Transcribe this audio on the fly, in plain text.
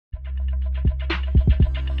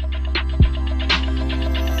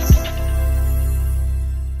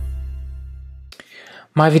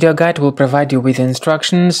My video guide will provide you with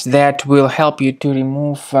instructions that will help you to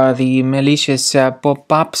remove the malicious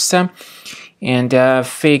pop-ups and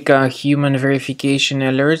fake human verification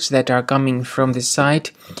alerts that are coming from the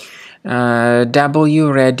site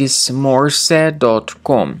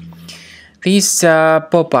wredismorse.com. These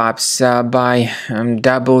pop-ups by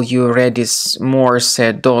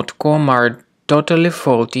wredismorse.com are totally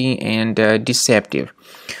faulty and deceptive.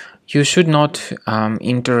 You should not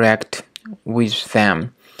interact with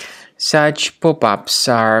them. Such pop-ups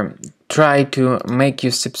are try to make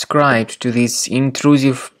you subscribe to these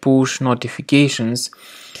intrusive push notifications,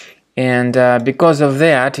 and because of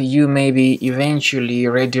that you may be eventually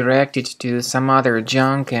redirected to some other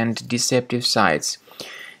junk and deceptive sites,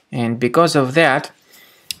 and because of that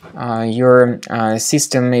your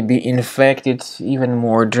system may be infected even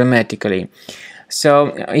more dramatically. So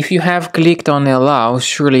if you have clicked on allow,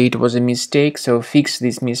 surely it was a mistake, so fix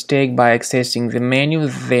this mistake by accessing the menu,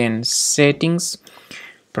 then settings,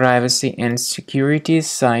 privacy and security,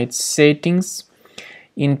 site settings.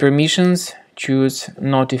 In permissions, choose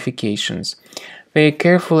notifications. Pay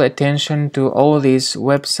careful attention to all these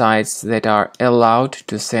websites that are allowed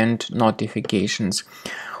to send notifications.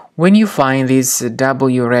 When you find this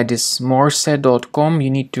wredismorse.com, you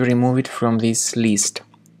need to remove it from this list.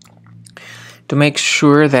 To make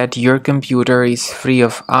sure that your computer is free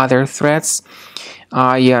of other threats,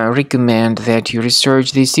 I recommend that you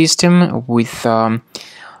research the system with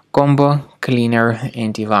Combo Cleaner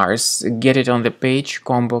Antivirus. Get it on the page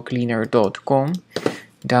combocleaner.com,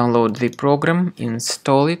 download the program,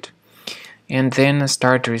 install it, and then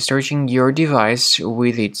start researching your device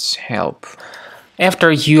with its help. After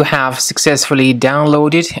you have successfully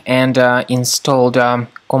downloaded and installed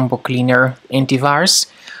Combo Cleaner Antivirus,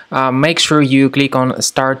 make sure you click on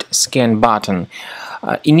Start Scan button.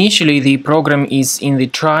 Initially the program is in the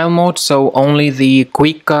trial mode, so only the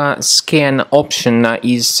quick scan option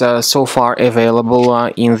is so far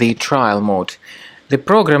available in the trial mode. The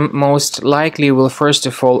program most likely will first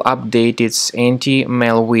of all update its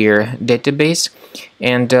anti-malware database,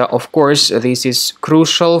 and of course this is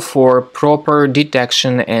crucial for proper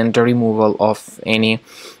detection and removal of any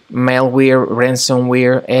malware,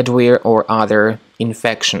 ransomware, adware or other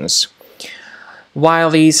infections. While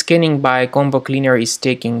the scanning by Combo Cleaner is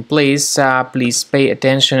taking place, please pay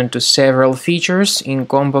attention to several features in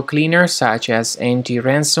Combo Cleaner, such as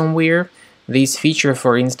anti-ransomware. This feature,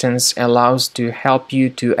 for instance, allows to help you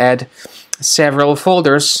to add several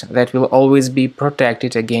folders that will always be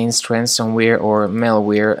protected against ransomware or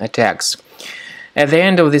malware attacks. At the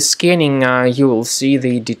end of the scanning, you will see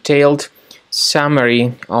the detailed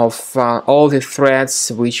summary of all the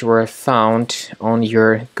threats which were found on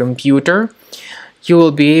your computer. You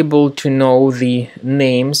will be able to know the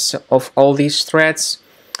names of all these threats,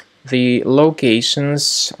 the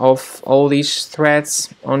locations of all these threats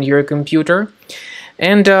on your computer,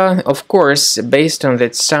 and of course, based on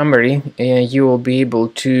that summary, you will be able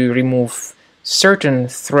to remove certain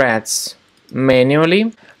threats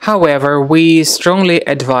manually. However, we strongly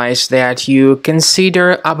advise that you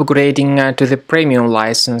consider upgrading to the premium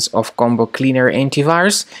license of Combo Cleaner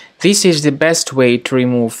Antivirus. This is the best way to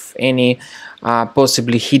remove any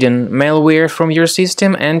possibly hidden malware from your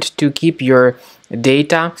system and to keep your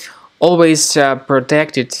data always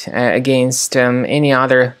protected against any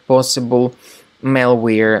other possible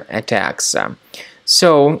malware attacks.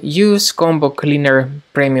 So use Combo Cleaner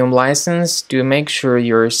Premium license to make sure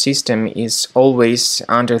your system is always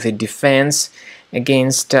under the defense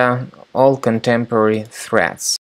against all contemporary threats.